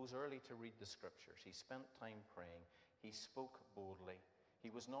 He rose early to read the scriptures. He spent time praying. He spoke boldly. He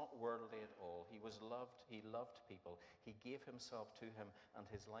was not worldly at all. He was loved. He loved people. He gave himself to him, and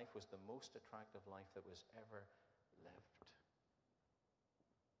his life was the most attractive life that was ever lived.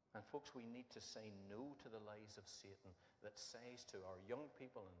 And folks, we need to say no to the lies of Satan that says to our young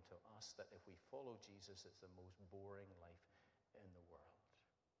people and to us that if we follow Jesus, it's the most boring life in the world.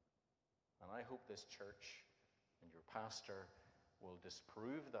 And I hope this church and your pastor will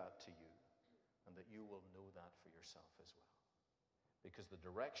disprove that to you, and that you will know that for yourself as well. Because the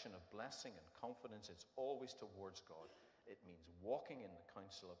direction of blessing and confidence is always towards God. It means walking in the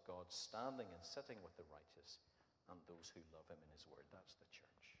counsel of God, standing and sitting with the righteous and those who love him in his word. That's the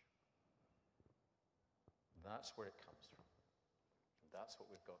church. That's where it comes from. And that's what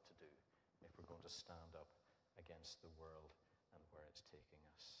we've got to do if we're going to stand up against the world and where it's taking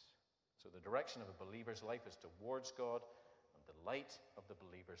us. So the direction of a believer's life is towards God, and the light of the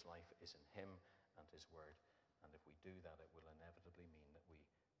believer's life is in him and his word. And if we do that, it will inevitably mean that we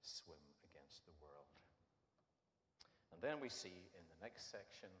swim against the world. And then we see in the next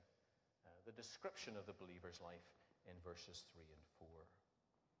section the description of the believer's life in verses 3 and 4.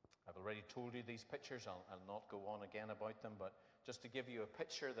 I've already told you these pictures. I'll not go on again about them, but just to give you a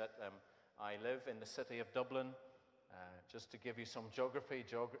picture that I live in the city of Dublin. Just to give you some geography,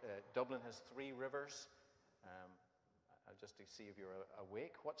 Dublin has 3 rivers. Just to see if you're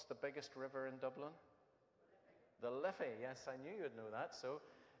awake, what's the biggest river in Dublin? The Liffey. Yes, I knew you'd know that. So,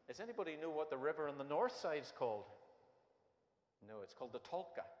 does anybody know what the river on the north side is called? No, it's called the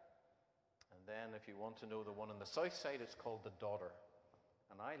Tolka. And then if you want to know the one on the south side, it's called the Dodder.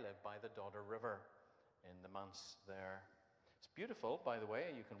 And I live by the Dodder River in the manse there. It's beautiful, by the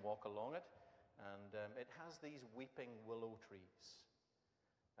way. You can walk along it. And it has these weeping willow trees.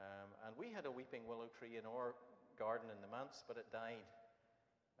 And we had a weeping willow tree in our garden in the manse, but it died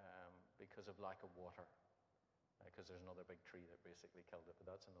because of lack of water. Because there's another big tree that basically killed it, but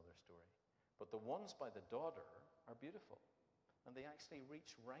that's another story. But the ones by the Dodder are beautiful. And they actually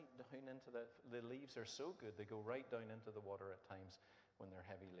reach right down into the leaves are so good, they go right down into the water at times when they're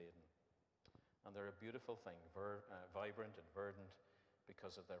heavy laden. And they're a beautiful thing, vibrant and verdant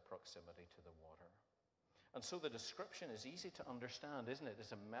because of their proximity to the water. And so the description is easy to understand, isn't it?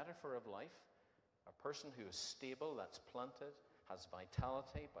 It's a metaphor of life. A person who is stable, that's planted, has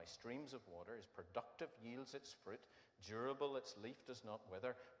vitality by streams of water, is productive, yields its fruit, durable, its leaf does not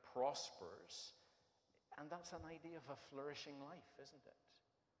wither, prospers. And that's an idea of a flourishing life, isn't it?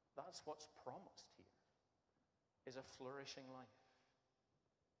 That's what's promised here, is a flourishing life.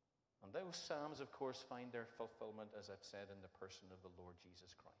 And those Psalms, of course, find their fulfillment, as I've said, in the person of the Lord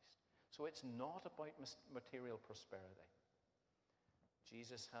Jesus Christ. So it's not about material prosperity.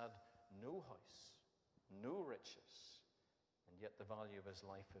 Jesus had no house, no riches, and yet the value of his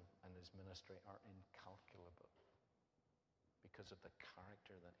life and his ministry are incalculable because of the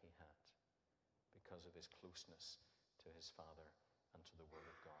character that he had, because of his closeness to his Father and to the Word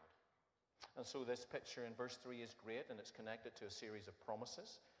of God. And so this picture in verse 3 is great, and it's connected to a series of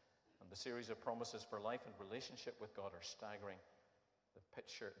promises. And the series of promises for life and relationship with God are staggering.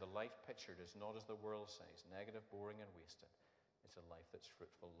 The life pictured is not as the world says, negative, boring, and wasted. It's a life that's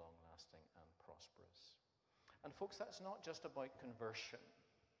fruitful, long-lasting, and prosperous. And folks, that's not just about conversion.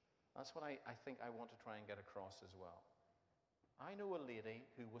 That's what I think I want to try and get across as well. I know a lady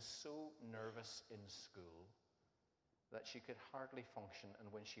who was so nervous in school that she could hardly function,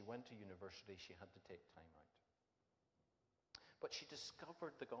 and when she went to university, she had to take time out. But she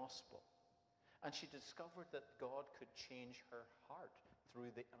discovered the gospel, and she discovered that God could change her heart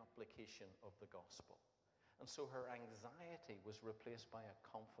through the application of the gospel. And so her anxiety was replaced by a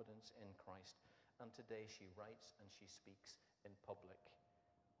confidence in Christ. And today she writes and she speaks in public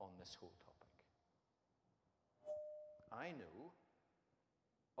on this whole topic. I know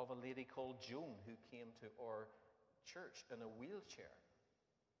of a lady called Joan who came to our church in a wheelchair.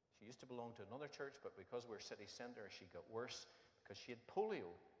 She used to belong to another church, but because we're city centre, she got worse because she had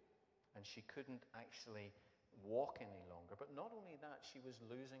polio and she couldn't actually walk any longer. But not only that, she was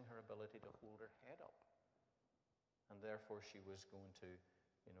losing her ability to hold her head up. And therefore she was going to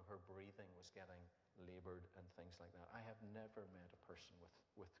You know, her breathing was getting labored and things like that. I have never met a person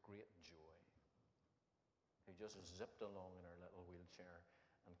with great joy who just zipped along in her little wheelchair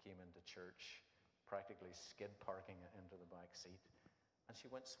and came into church, practically skid parking it into the back seat. And she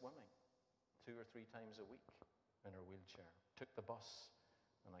went swimming 2 or 3 times a week in her wheelchair, took the bus.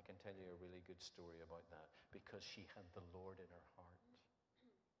 And I can tell you a really good story about that, because she had the Lord in her heart.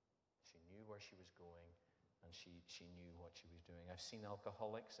 She knew where she was going, and she knew what she was doing. I've seen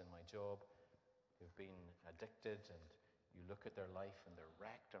alcoholics in my job who've been addicted, and you look at their life and they're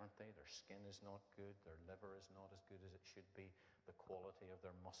wrecked, aren't they? Their skin is not good, their liver is not as good as it should be, the quality of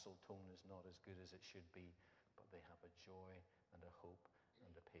their muscle tone is not as good as it should be, but they have a joy and a hope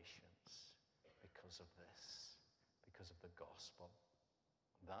and a patience because of this, because of the gospel.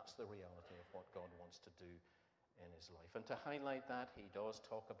 That's the reality of what God wants to do in his life. And to highlight that, he does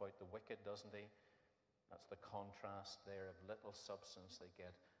talk about the wicked, doesn't he? That's the contrast there of little substance. They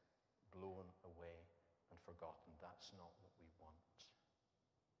get blown away and forgotten. That's not what we want.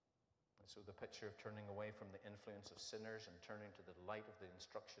 And so the picture of turning away from the influence of sinners and turning to the light of the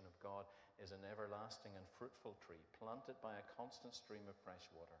instruction of God is an everlasting and fruitful tree planted by a constant stream of fresh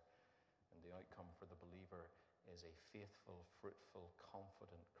water. And the outcome for the believer is a faithful, fruitful,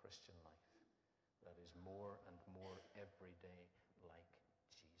 confident Christian life that is more and more every day like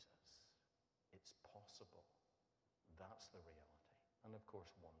Jesus. It's possible. That's the reality. And of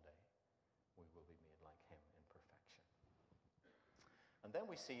course, one day we will be made like him in perfection. And then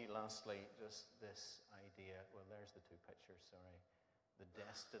we see, lastly, just this idea, well, there's the 2 pictures, sorry, the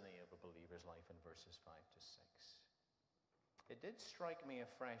destiny of a believer's life in verses 5 to 6. It did strike me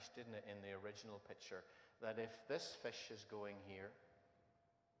afresh, didn't it, in the original picture, that if this fish is going here,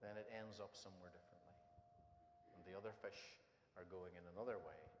 then it ends up somewhere differently. And the other fish are going in another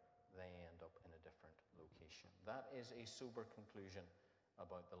way, they end up in a different location. That is a sober conclusion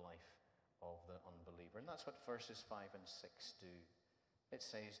about the life of the unbeliever. And that's what verses 5 and 6 do. It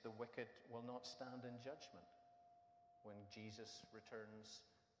says, the wicked will not stand in judgment. When Jesus returns,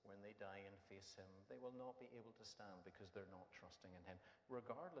 when they die and face him, they will not be able to stand because they're not trusting in him,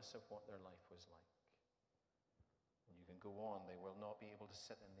 regardless of what their life was like. And you can go on, they will not be able to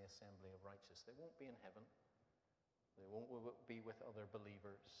sit in the assembly of righteous. They won't be in heaven. They won't be with other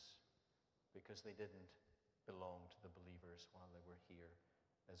believers because they didn't belong to the believers while they were here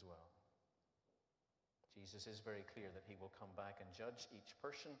as well. Jesus is very clear that he will come back and judge each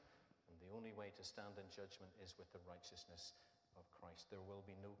person, and the only way to stand in judgment is with the righteousness of Christ. There will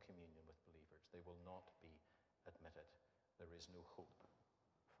be no communion with believers. They will not be admitted. There is no hope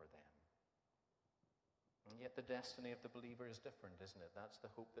for them. And yet the destiny of the believer is different, isn't it? That's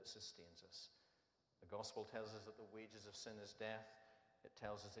the hope that sustains us. The gospel tells us that the wages of sin is death. It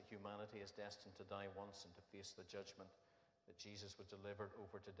tells us that humanity is destined to die once and to face the judgment, that Jesus was delivered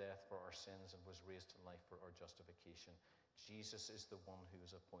over to death for our sins and was raised to life for our justification. Jesus is the one who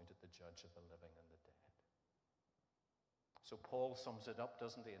is appointed the judge of the living and the dead. So Paul sums it up,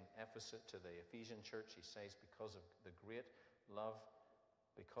 doesn't he, in Ephesus to the Ephesian church. He says, because of the great love,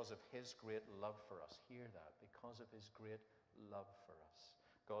 because of his great love for us, hear that, because of his great love for us,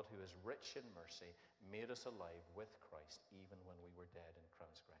 God, who is rich in mercy, made us alive with Christ even when we were dead in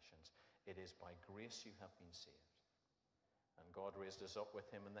transgressions. It is by grace you have been saved. And God raised us up with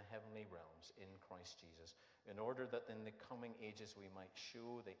him in the heavenly realms in Christ Jesus, in order that in the coming ages we might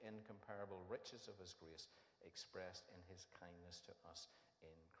show the incomparable riches of his grace expressed in his kindness to us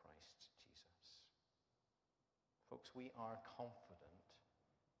in Christ Jesus. Folks, we are confident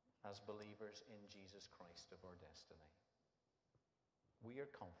as believers in Jesus Christ of our destiny. We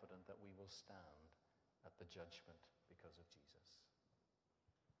are confident that we will stand at the judgment because of Jesus.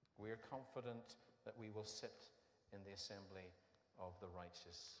 We are confident that we will sit in the assembly of the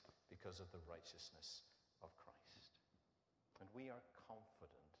righteous because of the righteousness of Christ. And we are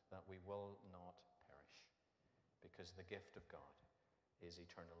confident that we will not perish because the gift of God is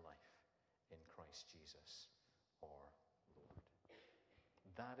eternal life in Christ Jesus our Lord.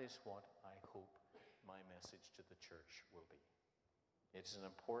 That is what I hope my message to the church will be. It's an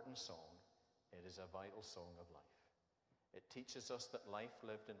important song. It is a vital song of life. It teaches us that life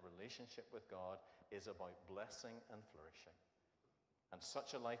lived in relationship with God is about blessing and flourishing. And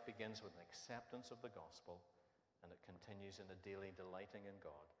such a life begins with an acceptance of the gospel, and it continues in a daily delighting in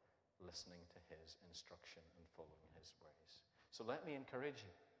God, listening to his instruction and following his ways. So let me encourage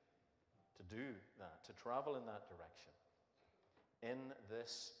you to do that, to travel in that direction, in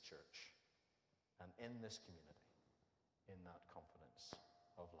this church and in this community, in that confidence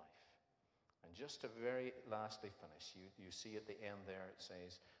of life. And just to very lastly finish, you see at the end there it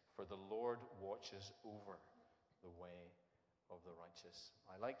says, for the Lord watches over the way of the righteous.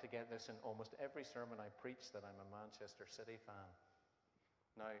 I like to get this in almost every sermon I preach, that I'm a Manchester City fan.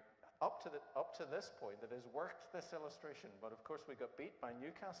 Now, up to this point, it has worked, this illustration, but of course we got beat by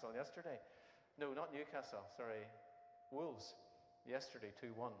Newcastle yesterday. No, not Newcastle, sorry, Wolves yesterday,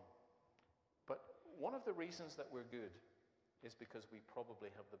 2-1. But one of the reasons that we're good is because we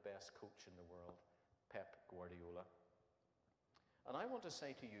probably have the best coach in the world, Pep Guardiola. And I want to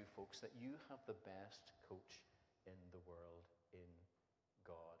say to you folks that you have the best coach in the world, in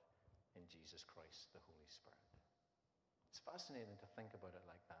God, in Jesus Christ, the Holy Spirit. It's fascinating to think about it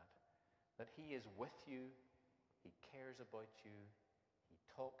like that He is with you, He cares about you, He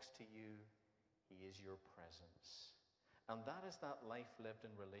talks to you, He is your presence. And that is that life lived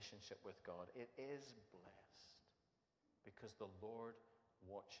in relationship with God. It is blessed because the Lord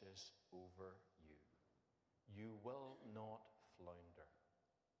watches over you. You will not flounder.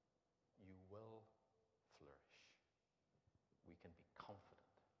 You will flourish. We can be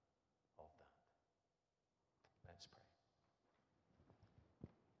confident of that. Let's pray.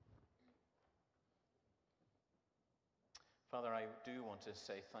 Father, I do want to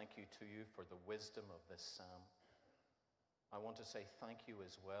say thank you to you for the wisdom of this psalm. I want to say thank you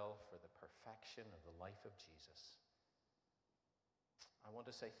as well for the perfection of the life of Jesus. I want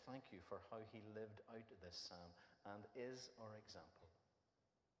to say thank you for how he lived out this psalm and is our example.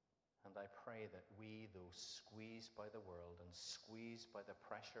 And I pray that we, though squeezed by the world and squeezed by the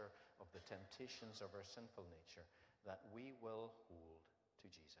pressure of the temptations of our sinful nature, that we will hold to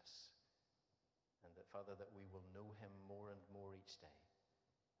Jesus. And that, Father, that we will know him more and more each day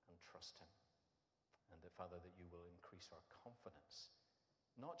and trust him. And that, Father, that you will increase our confidence,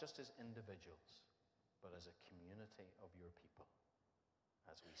 not just as individuals, but as a community of your people,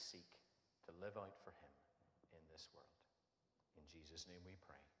 as we seek to live out for him in this world. In Jesus' name we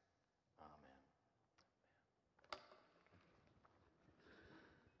pray. Amen.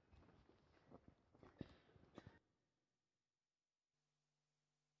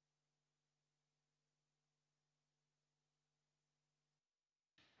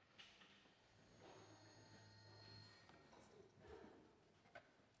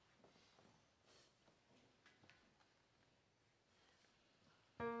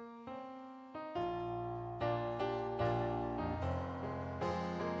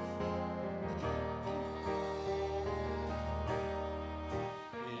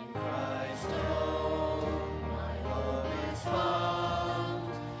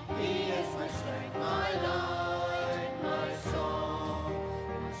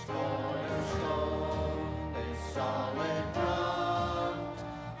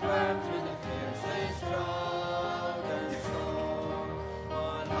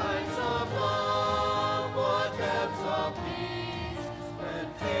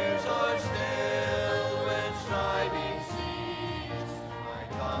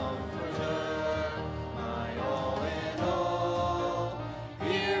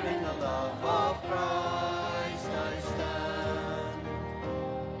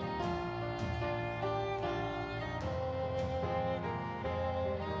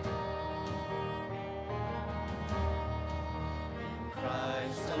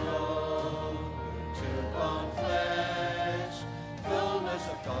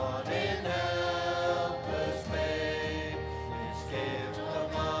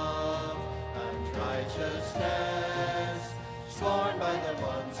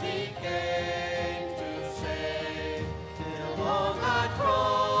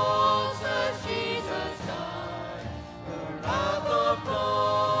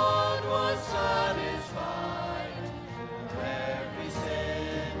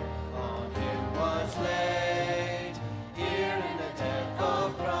 Here in the death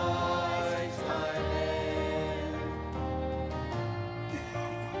of Christ.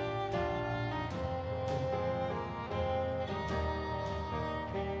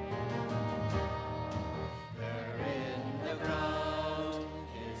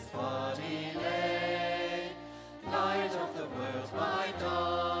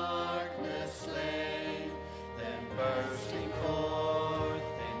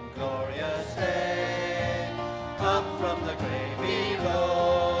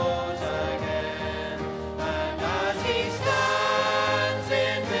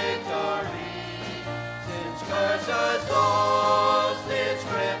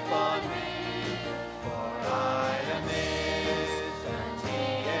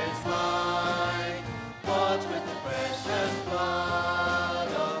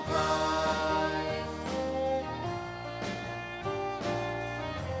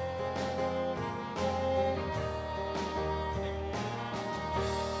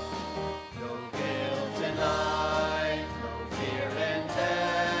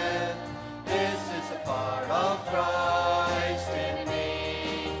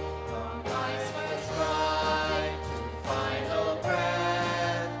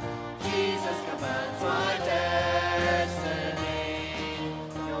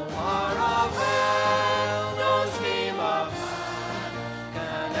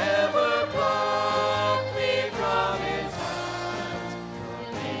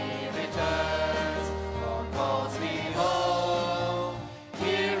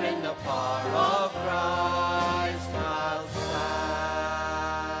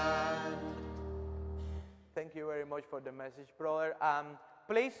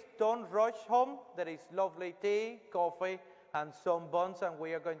 please don't rush home. There is lovely tea, coffee, and some buns, and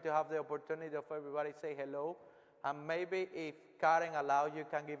we are going to have the opportunity of everybody say hello. And maybe if Karen allows, you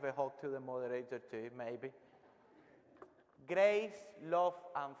can give a hug to the moderator too, maybe. Grace, love,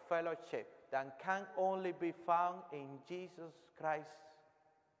 and fellowship that can only be found in Jesus Christ,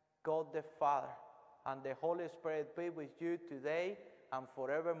 God the Father, and the Holy Spirit be with you today and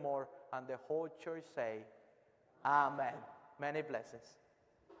forevermore. And the whole church say, Amen. Many blessings.